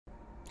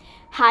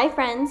Hi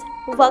friends,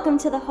 welcome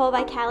to the Whole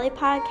by Kallie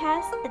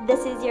podcast.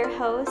 This is your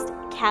host,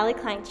 Kallie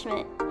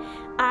Intro.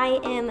 I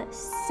am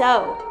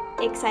so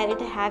excited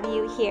to have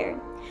you here.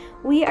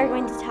 We are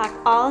going to talk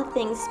all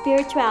things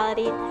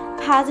spirituality,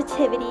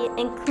 positivity,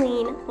 and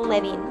clean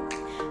living.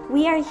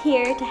 We are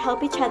here to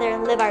help each other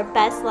live our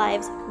best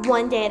lives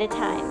one day at a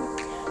time.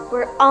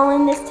 We're all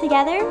in this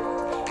together,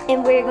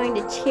 and we're going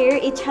to cheer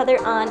each other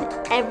on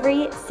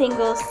every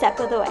single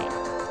step of the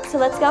way. So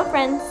let's go,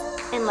 friends,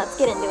 and let's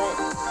get into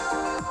it.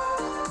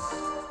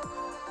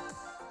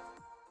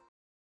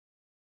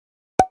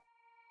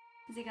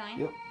 Is it going?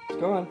 Yep, it's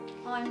going.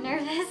 Oh, I'm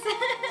nervous.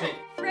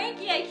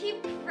 Frankie, I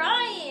keep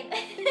crying.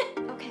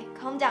 Okay,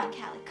 calm down,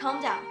 Kallie,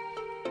 calm down.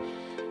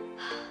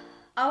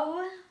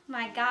 Oh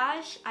my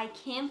gosh, I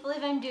can't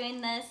believe I'm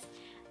doing this.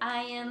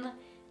 I am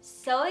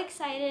so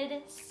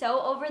excited, so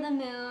over the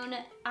moon.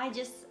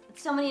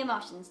 So many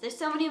emotions. There's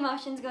so many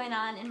emotions going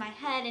on in my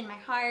head, in my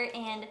heart,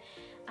 and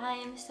I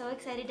am so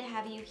excited to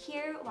have you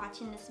here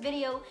watching this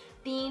video,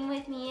 being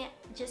with me.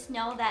 Just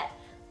know that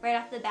right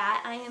off the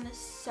bat, I am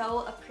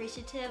so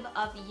appreciative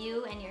of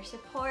you and your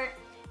support,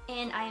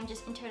 and I am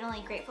just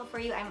internally grateful for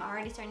you. I'm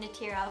already starting to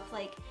tear up.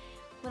 Like,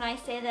 when I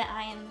say that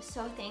I am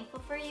so thankful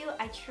for you,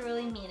 I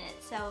truly mean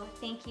it. So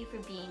thank you for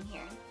being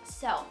here.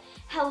 So,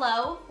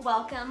 hello,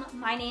 welcome.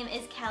 My name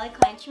is Kallie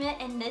Intro,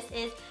 and this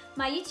is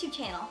my YouTube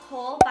channel,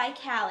 Whole by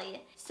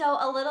Kallie. So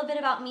a little bit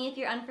about me if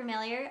you're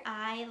unfamiliar.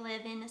 I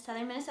live in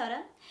southern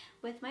Minnesota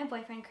with my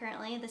boyfriend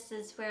currently. This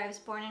is where I was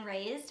born and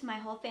raised. My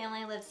whole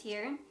family lives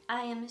here.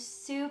 I am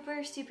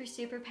super, super,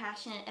 super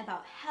passionate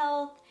about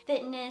health,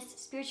 fitness,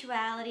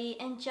 spirituality,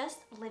 and just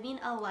living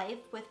a life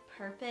with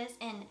purpose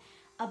and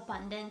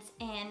abundance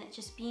and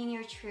just being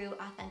your true,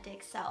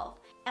 authentic self.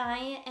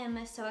 I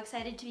am so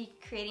excited to be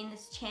creating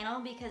this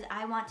channel because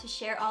I want to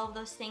share all of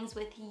those things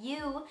with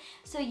you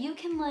so you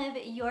can live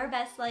your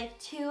best life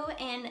too,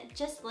 and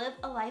just live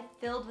a life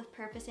filled with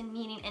purpose and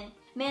meaning, and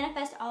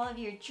manifest all of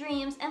your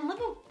dreams, and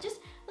just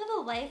live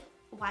a life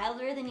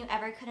wilder than you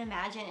ever could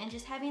imagine, and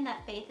just having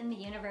that faith in the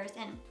universe.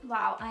 And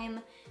wow, I am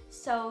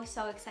so,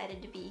 so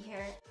excited to be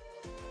here.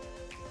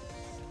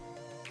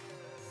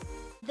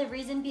 The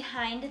reason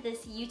behind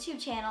this YouTube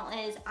channel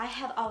is I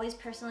have always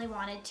personally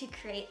wanted to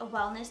create a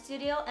wellness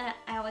studio, and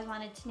I always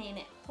wanted to name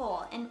it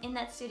Whole. And in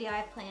that studio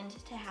I planned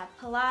to have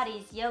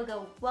Pilates,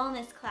 yoga,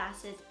 wellness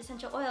classes,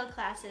 essential oil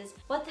classes,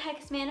 what the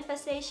heck is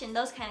manifestation,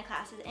 those kind of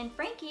classes. And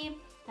Frankie,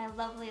 my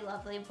lovely,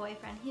 lovely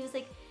boyfriend, he was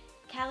like,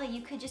 Kallie,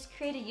 you could just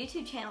create a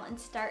YouTube channel and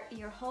start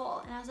your Whole.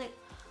 And I was like,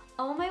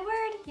 oh my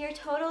word, you're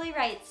totally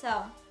right.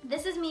 So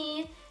this is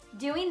me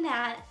doing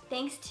that,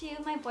 thanks to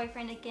my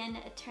boyfriend. Again,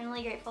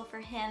 eternally grateful for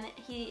him.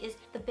 He is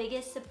the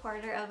biggest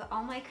supporter of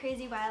all my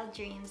crazy wild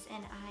dreams,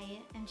 and I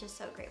am just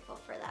so grateful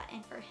for that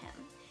and for him.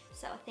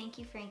 So thank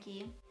you,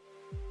 Frankie.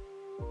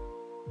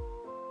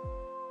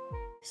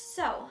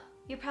 So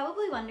you're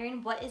probably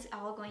wondering what is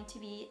all going to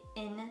be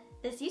in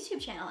this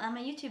YouTube channel, on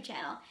my YouTube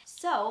channel.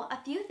 So a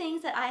few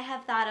things that I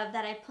have thought of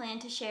that I plan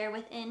to share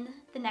within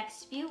the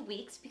next few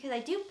weeks, because I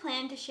do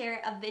plan to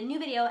share a new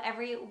video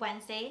every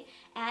Wednesday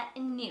at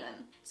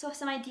noon. So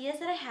some ideas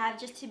that I have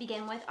just to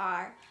begin with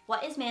are,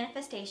 what is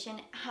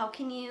manifestation? How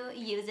can you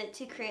use it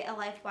to create a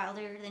life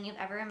wilder than you've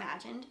ever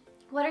imagined?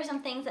 What are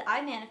some things that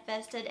I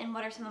manifested, and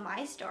what are some of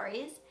my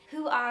stories?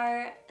 Who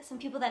are some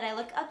people that I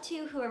look up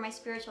to? Who are my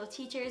spiritual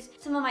teachers?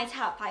 Some of my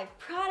top 5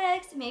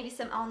 products, maybe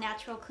some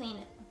all-natural clean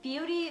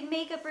beauty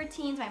makeup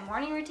routines, my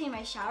morning routine,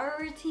 my shower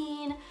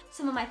routine,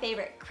 some of my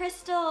favorite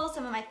crystals,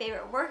 some of my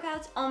favorite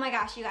workouts. Oh my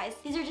gosh, you guys,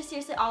 these are just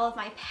seriously all of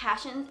my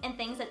passions and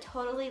things that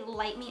totally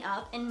light me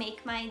up and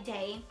make my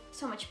day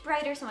so much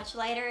brighter, so much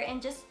lighter,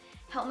 and just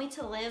help me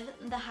to live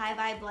the high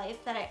vibe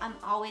life that I'm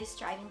always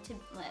striving to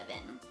live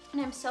in.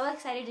 And I'm so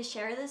excited to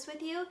share this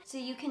with you so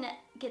you can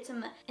get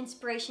some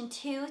inspiration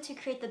too to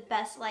create the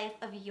best life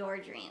of your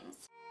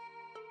dreams.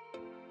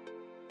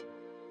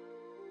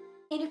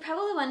 And you're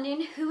probably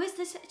wondering, who is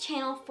this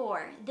channel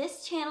for?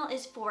 This channel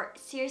is for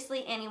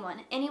seriously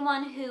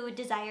anyone who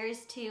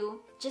desires to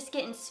just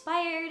get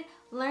inspired,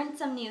 learn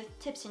some new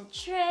tips and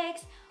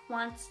tricks,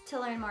 wants to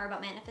learn more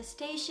about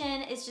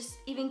manifestation, is just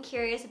even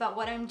curious about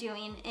what I'm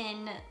doing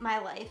in my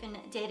life and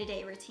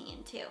day-to-day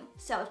routine too.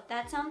 So if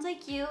that sounds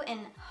like you,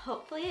 and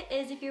hopefully it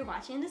is if you're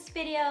watching this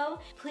video,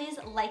 please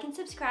like and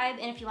subscribe,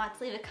 and if you want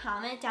to leave a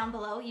comment down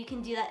below, you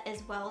can do that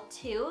as well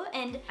too.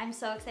 And I'm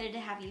so excited to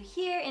have you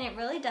here, and it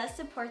really does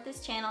support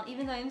this channel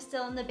even though I'm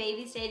still in the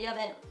baby stage of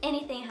it.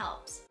 Anything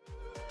helps.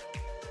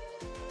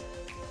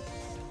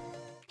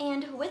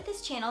 And with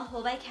this channel,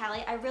 Whole by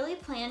Kallie, I really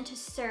plan to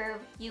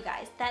serve you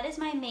guys. That is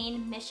my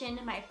main mission,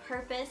 my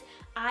purpose.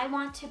 I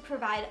want to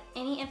provide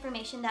any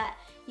information that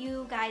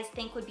you guys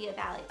think would be of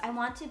value. I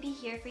want to be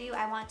here for you.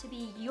 I want to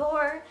be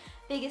your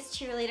biggest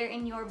cheerleader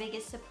and your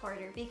biggest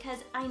supporter, because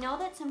I know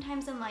that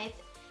sometimes in life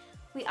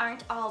we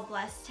aren't all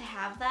blessed to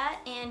have that,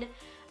 and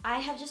I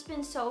have just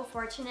been so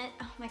fortunate.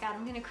 Oh my God,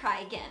 I'm gonna cry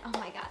again. Oh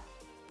my God,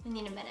 I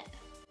need a minute.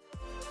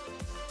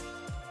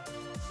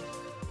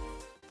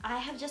 I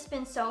have just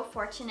been so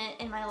fortunate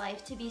in my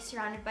life to be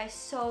surrounded by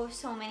so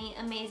many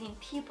amazing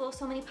people,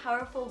 so many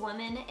powerful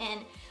women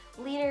and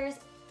leaders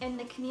in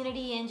the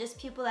community and just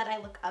people that I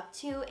look up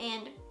to.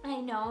 And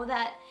I know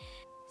that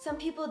some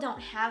people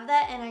don't have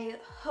that, and I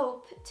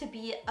hope to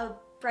be a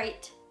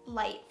bright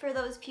light for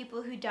those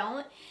people who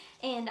don't.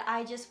 And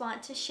I just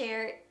want to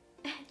share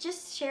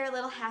a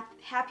little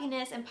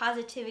happiness and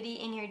positivity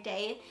in your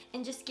day,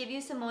 and just give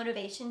you some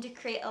motivation to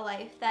create a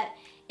life that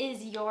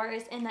is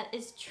yours and that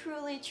is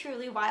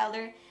truly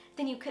wilder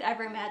than you could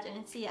ever imagine.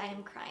 And see, I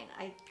am crying.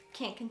 I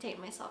can't contain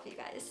myself, you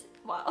guys.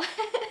 Wow.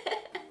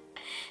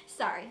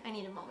 Sorry, I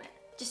need a moment.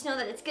 Just know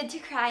that it's good to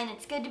cry and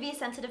it's good to be a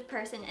sensitive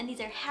person, and these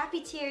are happy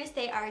tears.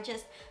 They are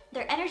just,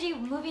 their energy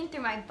moving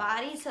through my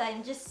body, so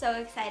I'm just so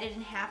excited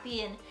and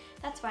happy, and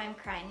that's why I'm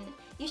crying.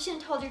 You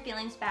shouldn't hold your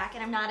feelings back,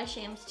 and I'm not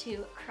ashamed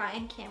to cry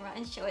on camera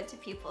and show it to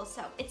people,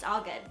 so it's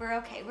all good. We're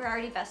okay. We're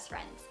already best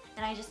friends,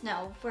 and I just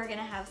know we're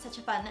gonna have such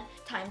a fun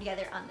time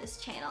together on this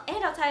channel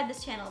and outside of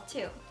this channel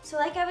too. So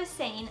like I was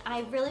saying,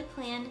 I really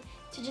plan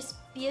to just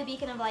be a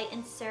beacon of light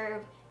and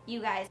serve you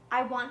guys.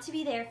 I want to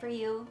be there for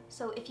you,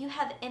 so if you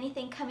have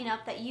anything coming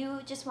up that you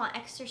just want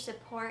extra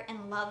support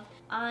and love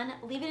on,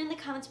 leave it in the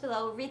comments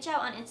below. Reach out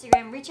on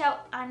Instagram, reach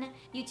out on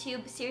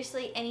YouTube,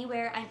 seriously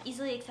anywhere. I'm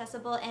easily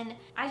accessible, and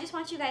I just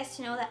want you guys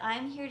to know that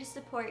I'm here to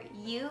support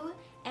you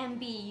and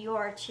be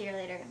your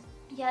cheerleader.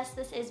 Yes,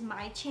 this is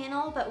my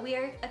channel, but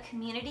we're a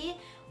community.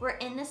 We're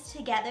in this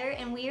together,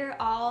 and we're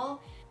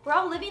all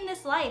living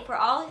this life. We're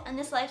all in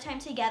this lifetime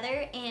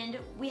together, and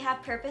we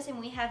have purpose and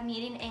we have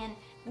meaning, and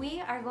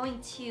we are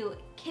going to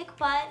kick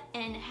butt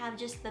and have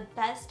just the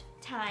best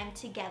time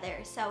together.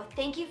 So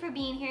thank you for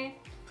being here.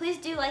 Please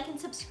do like and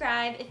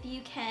subscribe if you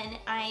can.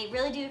 I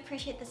really do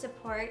appreciate the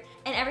support,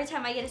 and every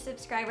time I get a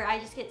subscriber, I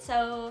just get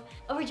so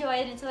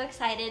overjoyed and so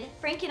excited.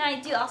 Frankie and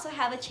I do also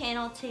have a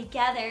channel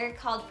together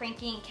called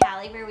Frankie and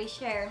Kallie, where we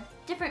share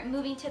different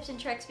moving tips and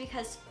tricks,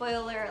 because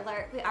spoiler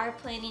alert, we are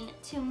planning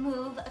to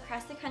move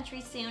across the country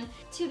soon,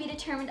 to be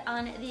determined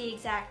on the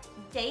exact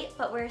date,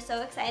 but we're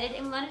so excited,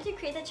 and we wanted to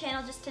create the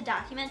channel just to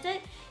document it.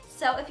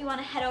 So if you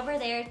want to head over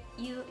there,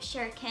 you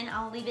sure can.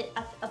 I'll leave it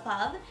up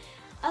above.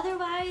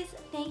 Otherwise,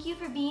 thank you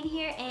for being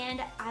here,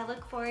 and I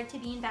look forward to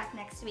being back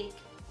next week.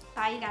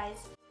 Bye, you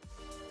guys.